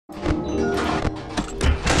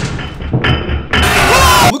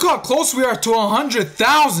how close we are to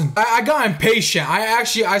 100,000. I got impatient. I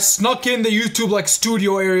snuck in the YouTube like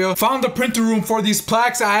studio area, found the printer room for these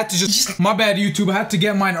plaques. I had to just, my bad YouTube, I had to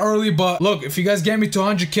get mine early, but look, if you guys get me to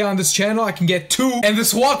 100K on this channel, I can get 2, and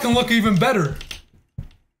this wall can look even better.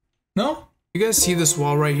 No? You guys see this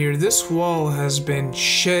wall right here? This wall has been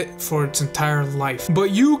shit for its entire life.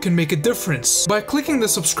 But you can make a difference. By clicking the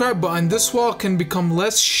subscribe button, this wall can become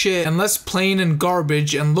less shit and less plain and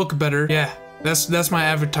garbage and look better. Yeah. That's my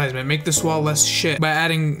advertisement. Make this wall less shit by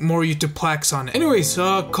adding more YouTube plaques on it. Anyways,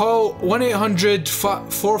 call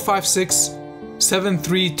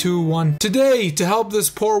 1-800-456-7321 today to help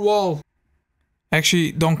this poor wall.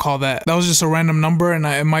 Actually, don't call that. That was just a random number, and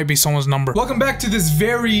it might be someone's number. Welcome back to this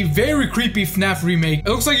very, very creepy FNAF remake. It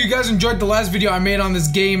looks like you guys enjoyed the last video I made on this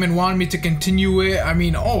game and wanted me to continue it. I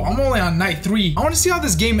mean, oh, I'm only on night 3. I want to see how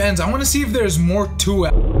this game ends. I want to see if there's more to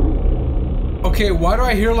it. Okay, why do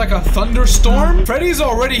I hear like a thunderstorm? Freddy's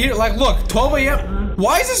already here. Like, look, 12 a.m.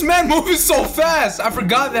 Why is this man moving so fast? I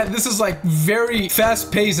forgot that this is like very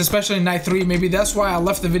fast paced, especially in night 3. Maybe that's why I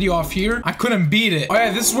left the video off here. I couldn't beat it. Oh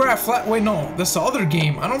yeah, this is where I wait, no, that's the other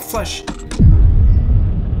game. I don't flash.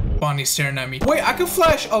 Bonnie's staring at me. Wait, I can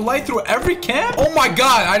flash a light through every cam? Oh my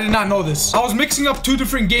god, I did not know this. I was mixing up 2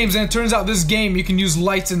 different games, and it turns out this game, you can use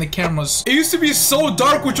lights in the cameras. It used to be so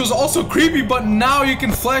dark, which was also creepy, but now you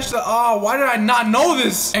can flash the... Oh, why did I not know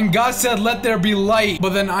this? And God said, let there be light.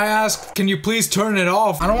 But then I asked, can you please turn it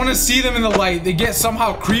off? I don't want to see them in the light. They get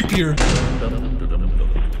somehow creepier.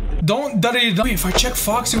 Don't... Wait, if I check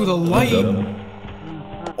Foxy with a light...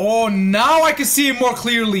 Oh, now I can see it more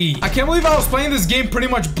clearly. I can't believe I was playing this game pretty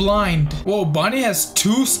much blind. Whoa, Bonnie has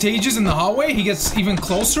 2 stages in the hallway. He gets even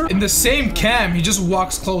closer. In the same cam, he just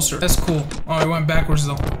walks closer. That's cool. Oh, he went backwards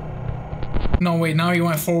though. No, wait, now he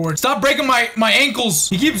went forward. Stop breaking my ankles.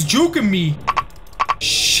 He keeps juking me.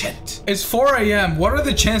 Shit. It's 4 a.m. What are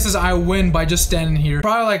the chances I win by just standing here?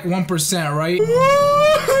 Probably like 1%, right?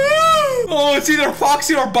 Oh, it's either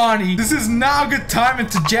Foxy or Bonnie. This is now a good time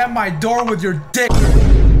to jam my door with your dick.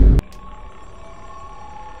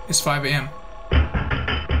 It's 5 a.m.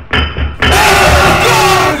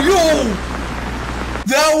 Yo!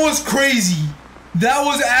 That was crazy. That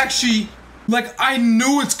was actually, like, I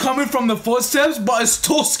knew it's coming from the footsteps, but it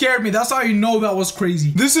still scared me. That's how you know that was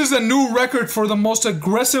crazy. This is a new record for the most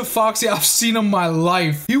aggressive Foxy I've seen in my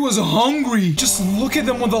life. He was hungry. Just look at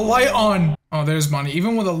them with the light on. Oh, there's Bonnie.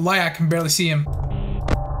 Even with the light, I can barely see him.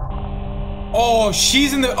 Oh,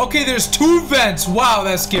 she's in the... Okay, there's 2 vents. Wow,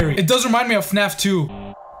 that's scary. It does remind me of FNAF 2.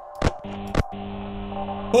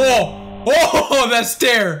 Oh, that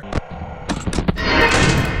stare.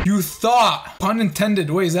 You thought. Pun intended.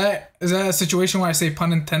 Wait, is that a situation where I say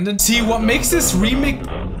pun intended? See, what makes this remake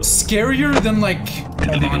scarier than like...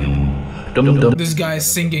 Hold on. This guy is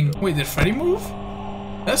singing. Wait, did Freddy move?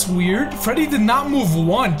 That's weird. Freddy did not move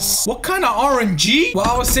once. What kind of RNG? What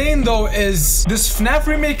I was saying though is this FNAF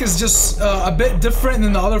remake is just a bit different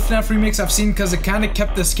than the other FNAF remakes I've seen because it kind of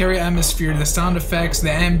kept the scary atmosphere, the sound effects, the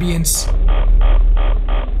ambience.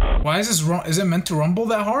 Why is this is it meant to rumble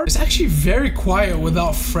that hard? It's actually very quiet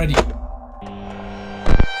without Freddy.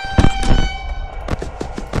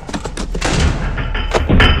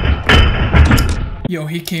 Yo,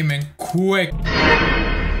 he came in quick.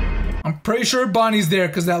 I'm pretty sure Bonnie's there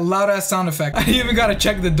because that loud ass sound effect. I even gotta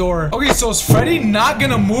check the door. Okay, so is Freddy not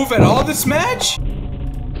gonna move at all this match?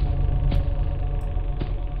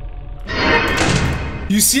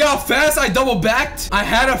 You see how fast I double backed? I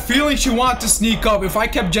had a feeling she wanted to sneak up. If I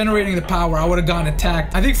kept generating the power, I would have gotten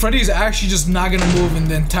attacked. I think Freddy's actually just not gonna move in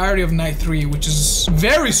the entirety of night 3, which is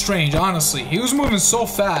very strange, honestly. He was moving so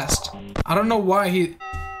fast. I don't know why he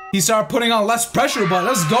started putting on less pressure, but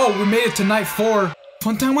let's go. We made it to night 4.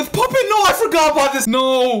 Fun time with Puppet. No, I forgot about this.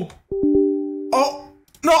 No. Oh,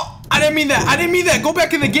 no. I didn't mean that. I didn't mean that. Go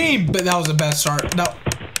back in the game. But that was a bad start. No.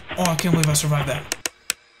 Oh, I can't believe I survived that.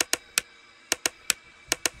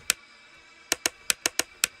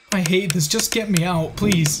 I hate this. Just get me out,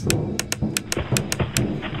 please.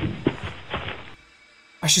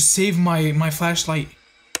 I should save my flashlight.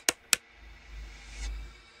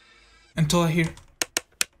 Until I hear...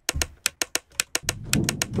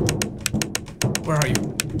 Where are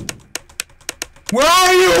you? Where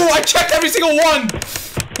are you? I checked every single one!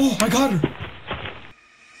 Oh, I got her.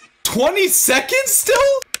 20 seconds still?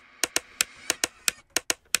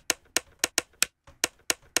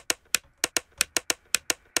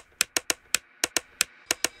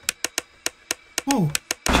 Oh,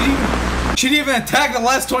 she didn't even attack the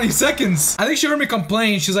last 20 seconds. I think she heard me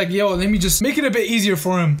complain. She's like, yo, let me just make it a bit easier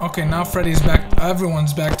for him. Okay, now Freddy's back.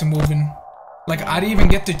 Everyone's back to moving. Like, I didn't even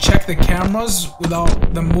get to check the cameras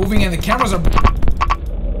without them moving, and the cameras are...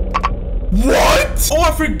 What? Oh,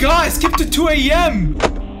 I forgot. I skipped to 2 a.m.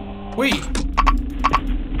 Wait.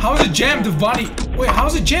 How is it jammed if Bonnie... Wait, how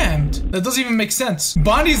is it jammed? That doesn't even make sense.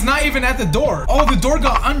 Bonnie's not even at the door. Oh, the door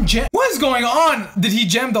got unjammed. What is going on? Did he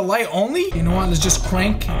jam the light only? You know what? Let's just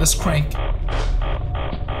crank. Let's crank.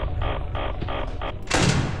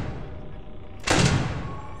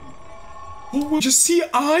 Oh, just see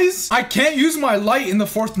eyes? I can't use my light in the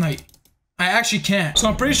 4th night. I actually can't. So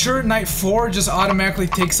I'm pretty sure night 4 just automatically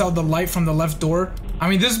takes out the light from the left door. I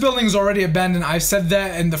mean, this building is already abandoned. I said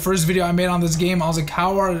that in the first video I made on this game. I was like,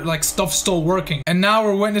 how are like stuff still working? And now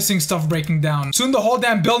we're witnessing stuff breaking down. Soon the whole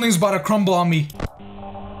damn building's about to crumble on me.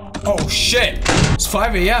 Oh shit. It's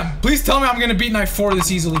 5 a.m. Please tell me I'm gonna beat night 4 this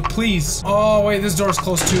easily, please. Oh wait, this door's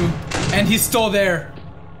closed too. And he's still there.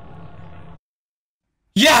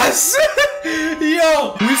 Yes!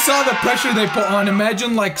 Yo! We saw the pressure they put on.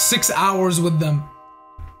 Imagine like 6 hours with them.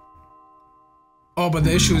 Oh, but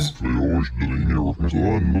the issue is...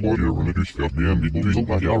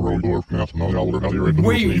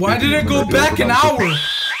 Wait, why did it go back an hour?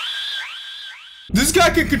 This guy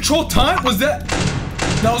can control time? Was that...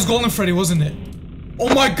 That was Golden Freddy, wasn't it?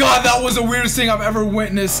 Oh my god, that was the weirdest thing I've ever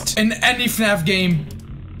witnessed in any FNAF game.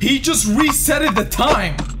 He just resetted the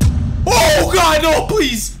time. Oh god, no,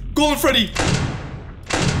 please! Golden Freddy!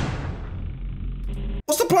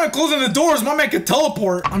 What's the point of closing the doors? My man could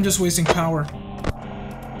teleport. I'm just wasting power.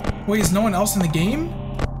 Wait, is no one else in the game?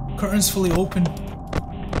 Curtains fully open.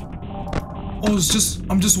 Oh, it's just...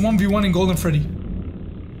 I'm just 1v1 Golden Freddy.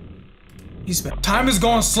 He's back. Time is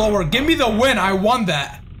going slower. Give me the win. I won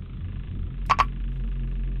that.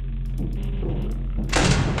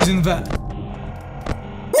 He's in the vat.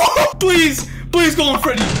 Please! Please, Golden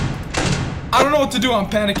Freddy! I don't know what to do. I'm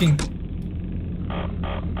panicking.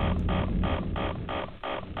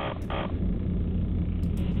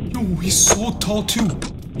 Yo, he's so tall too.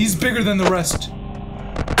 He's bigger than the rest.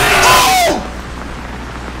 Oh!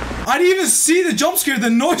 I didn't even see the jump scare. The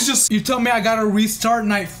noise just... You tell me I gotta restart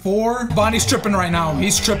night 4? Bonnie's tripping right now.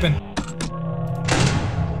 He's tripping.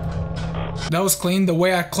 That was clean. The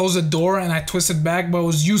way I closed the door and I twisted back, but it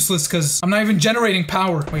was useless because I'm not even generating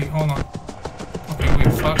power. Wait, hold on. Okay,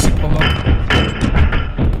 wait, Foxy, pull up.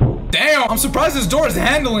 Damn! I'm surprised this door is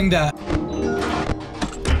handling that.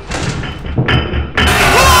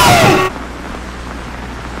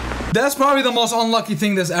 That's probably the most unlucky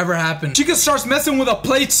thing that's ever happened. Chica starts messing with a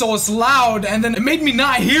plate so it's loud, and then it made me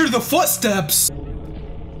not hear the footsteps.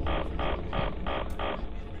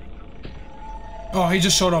 Oh, he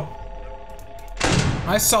just showed up.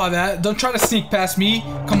 I saw that. Don't try to sneak past me.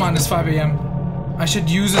 Come on, it's 5 a.m. I should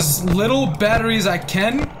use as little battery as I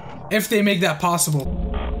can, if they make that possible.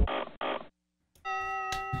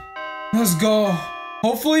 Let's go.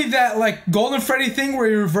 Hopefully that, like, Golden Freddy thing where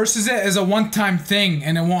he reverses it is a one-time thing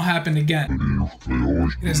and it won't happen again.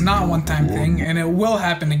 It is not a one-time thing and it will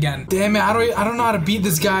happen again. Damn it, I don't know how to beat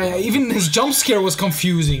this guy. Even his jump scare was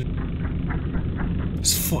confusing.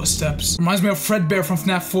 His footsteps. Reminds me of Fredbear from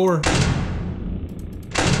FNAF 4.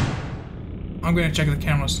 I'm gonna check the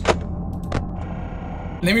cameras.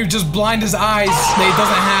 Let me just blind his eyes that he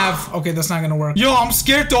doesn't have. Okay, that's not gonna work. Yo, I'm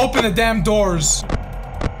scared to open the damn doors.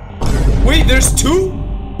 Wait, there's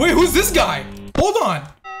 2? Wait, who's this guy? Hold on.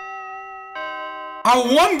 I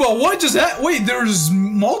won, but what just happened? Wait, there's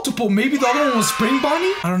multiple. Maybe the other one was Spring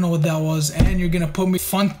Bonnie? I don't know what that was. And you're gonna put me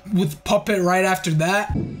fun with Puppet right after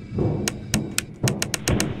that?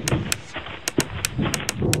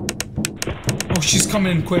 Oh, she's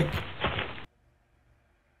coming in quick.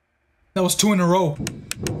 That was 2 in a row.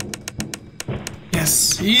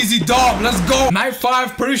 Yes, easy dog, let's go. Night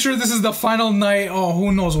 5, pretty sure this is the final night. Oh,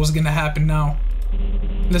 who knows what's gonna happen now.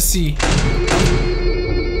 Let's see.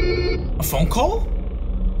 A phone call?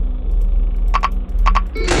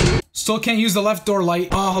 Still can't use the left door light.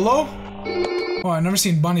 Hello? Oh, I've never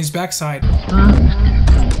seen Bunny's backside. I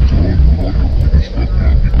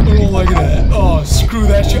don't like that. Oh, screw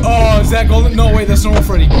that shit. Oh, is that Golden? No, wait, that's normal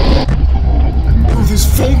Freddy. Oh, this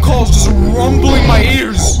phone call is just rumbling my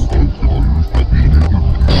ears.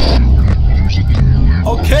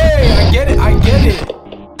 Okay, I get it, I get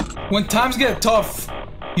it. When times get tough,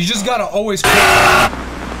 you just gotta always quit.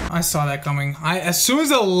 I saw that coming. As soon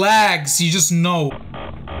as it lags, you just know.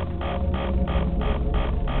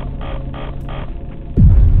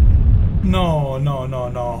 No, no, no,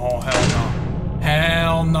 no. Oh, hell no.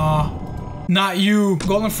 Hell no. Not you.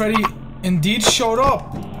 Golden Freddy indeed showed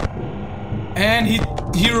up. And he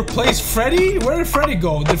replaced Freddy? Where did Freddy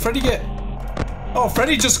go? Did Freddy get... Oh,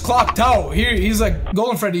 Freddy just clocked out. Here, he's like,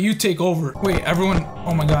 Golden Freddy, you take over. Wait, everyone...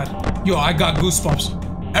 Oh my god. Yo, I got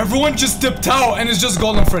goosebumps. Everyone just dipped out and it's just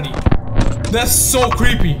Golden Freddy. That's so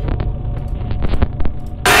creepy.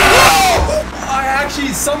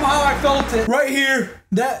 Actually, somehow I felt it right here.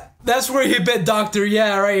 That's where he bit, doctor.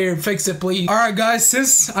 Yeah, right here. Fix it, please. All right, guys.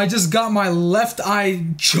 Since I just got my left eye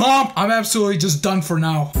chomped, I'm absolutely just done for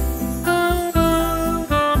now.